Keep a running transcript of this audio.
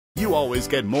You always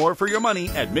get more for your money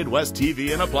at Midwest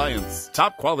TV and Appliance.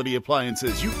 Top quality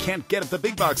appliances you can't get at the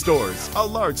big box stores. A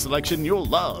large selection you'll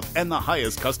love and the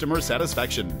highest customer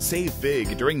satisfaction. Save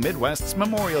big during Midwest's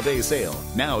Memorial Day sale.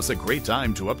 Now's a great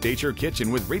time to update your kitchen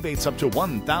with rebates up to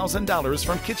 $1,000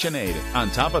 from KitchenAid.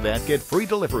 On top of that, get free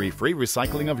delivery, free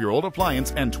recycling of your old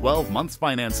appliance, and 12 months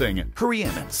financing. Hurry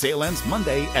in. Sale ends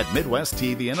Monday at Midwest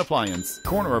TV and Appliance.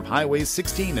 Corner of Highways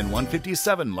 16 and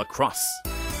 157 La Crosse.